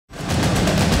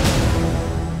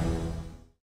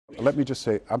let me just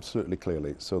say absolutely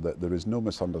clearly, so that there is no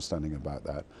misunderstanding about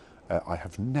that. I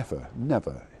have never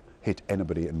hit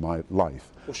anybody in my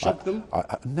life. Or shoved them?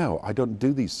 No, I don't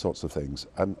do these sorts of things.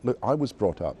 And look, I was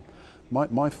brought up,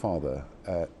 my father,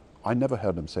 I never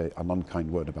heard him say an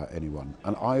unkind word about anyone.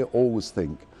 And I always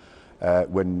think,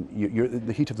 when you're in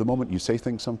the heat of the moment, you say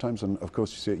things sometimes, and of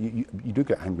course you do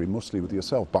get angry mostly with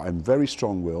yourself, but I'm very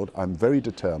strong-willed, I'm very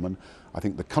determined. I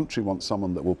think the country wants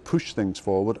someone that will push things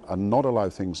forward and not allow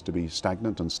things to be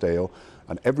stagnant and stale,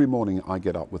 and every morning I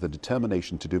get up with a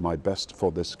determination to do my best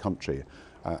for this country,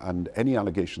 and any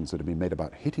allegations that have been made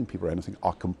about hitting people or anything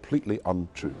are completely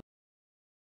untrue.